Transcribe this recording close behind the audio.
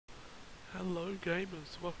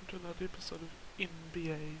gamers, welcome to another episode of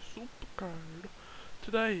NBA SuperCard.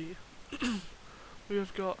 Today, we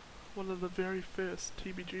have got one of the very first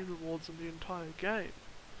TBG rewards in the entire game.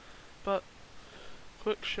 But,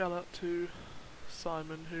 quick shout out to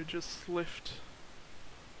Simon, who just left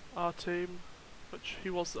our team, which he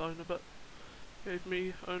was the owner, but gave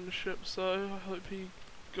me ownership, so I hope he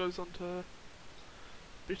goes on to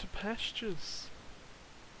better pastures.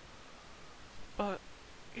 But,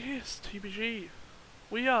 yes, TBG.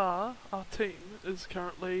 Our team is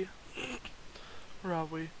currently, where are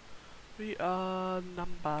we? We are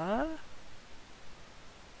number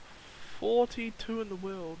 42 in the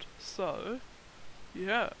world, so,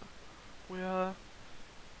 yeah, we are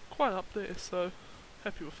quite up there, so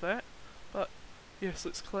happy with that. But, yes,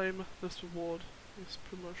 let's claim this reward, this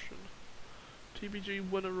promotion. TBG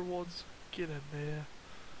winner rewards, get in there.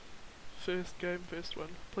 First game, first win.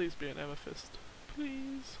 Please be an amethyst.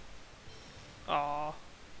 Please. Ah,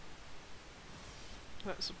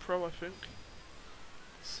 that's a pro, I think.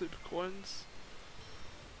 Super coins.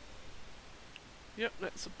 Yep,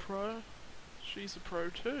 that's a pro. She's a pro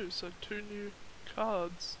too, so 2 new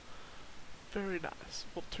cards. Very nice.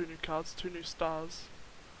 Well, 2 new cards, 2 new stars.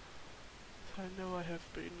 So I know I have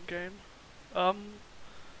beaten game.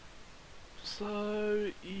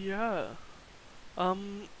 So, yeah.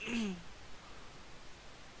 And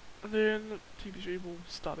then TBG will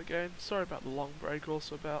start again. Sorry about the long break,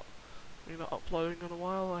 also about me not uploading in a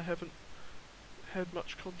while. I haven't had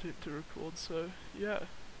much content to record, so yeah.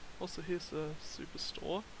 Also here's the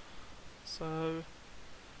superstore. So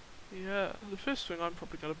yeah, the first thing I'm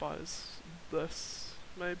probably going to buy is this,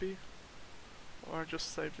 maybe. Or I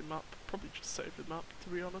just saved him up. Probably just saved him up, to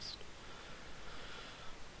be honest.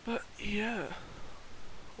 But yeah.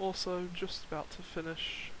 Also just about to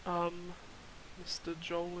finish Mr.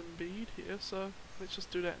 Joel Embiid here, so let's just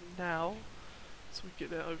do that now, so we get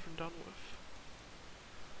that over and done with.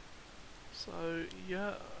 So,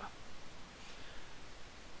 yeah.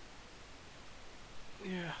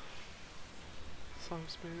 Yeah.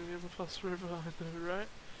 Some's been in with us forever, I know,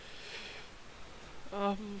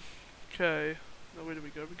 right? Okay. Now where do we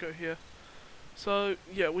go? We go here. So,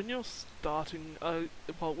 yeah, when you're starting,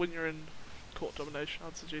 well, when you're in court domination,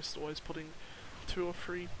 I'd suggest always putting 2 or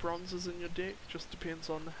 3 bronzes in your deck, just depends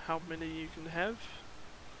on how many you can have.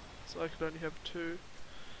 So I could only have 2,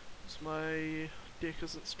 because my deck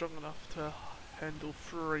isn't strong enough to handle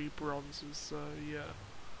 3 bronzes, so yeah.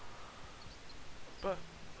 But,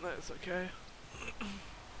 that's okay.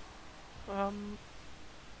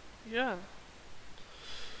 Yeah.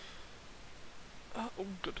 All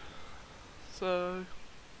good. So,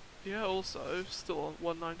 yeah, also, still on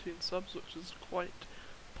 119 subs, which is quite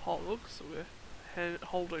pog, so we're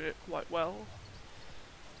holding it quite well.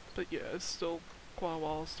 But yeah, it's still quite a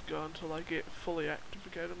while to go until I get fully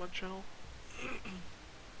activated on my channel.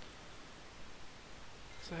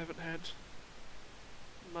 So I haven't had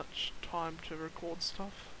much time to record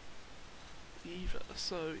stuff either,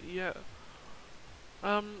 so yeah.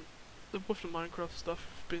 With the Minecraft stuff,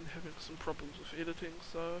 I've been having some problems with editing,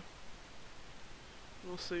 so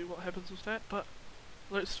we'll see what happens with that, but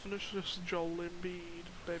let's finish this Joel Embiid,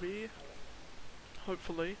 baby.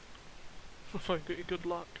 Hopefully. If I get good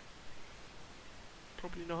luck.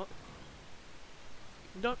 Probably not.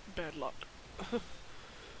 Nope, bad luck.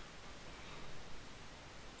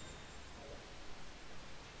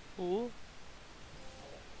 Ooh.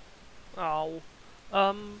 Ow.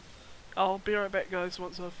 I'll be right back, guys,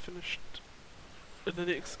 once I've finished the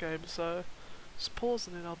next game, so just pause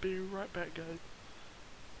and then I'll be right back, guys.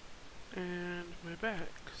 And we're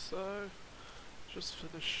back, so just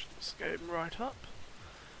finish this game right up.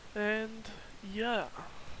 And yeah,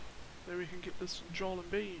 then we can get this Joel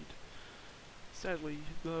Embiid. Sadly,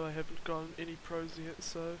 though, I haven't gotten any pros yet,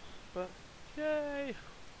 so, but yay!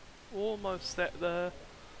 Almost at the,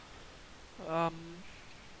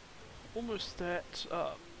 almost at,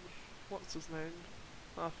 what's his name?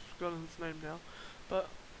 I've forgotten his name now, but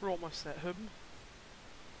we're almost at him.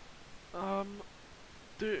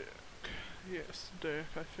 Dirk. Yes, Dirk,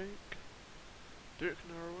 I think. Dirk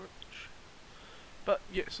Norwich. But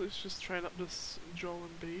yes, let's just train up this Joel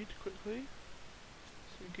Embiid quickly.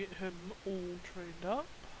 So get him all trained up.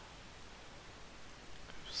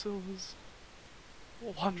 Silver's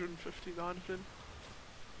 159 of him.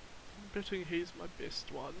 I'm betting he's my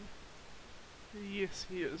best one. Yes,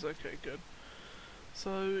 he is. Okay, good.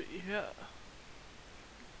 So yeah,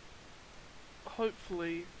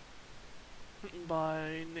 hopefully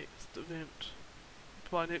by next event,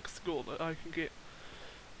 by next school, that I can get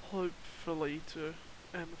hopefully to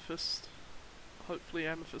Amethyst. Hopefully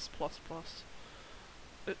Amethyst plus plus.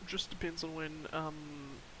 it just depends on when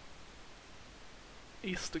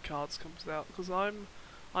Easter cards comes out, because I'm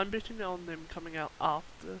betting on them coming out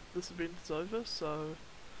after this event is over. So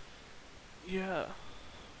yeah,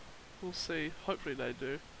 we'll see. Hopefully they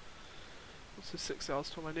do. Also 6 hours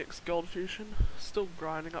till my next gold fusion. Still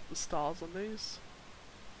grinding up the stars on these.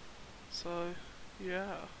 So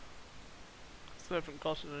yeah. Still haven't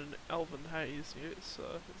gotten an Elven Haze yet, so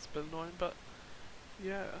it's been annoying, but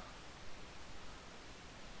yeah.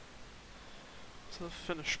 So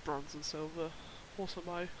finished bronze and silver. Also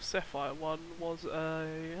my sapphire one was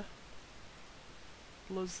a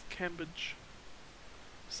Liz Cambridge.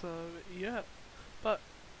 So yeah, but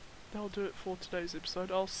that'll do it for today's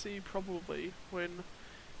episode. I'll see you probably when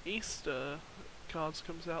Easter cards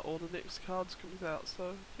comes out or the next cards comes out.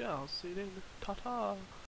 So yeah, I'll see you then. Ta-ta!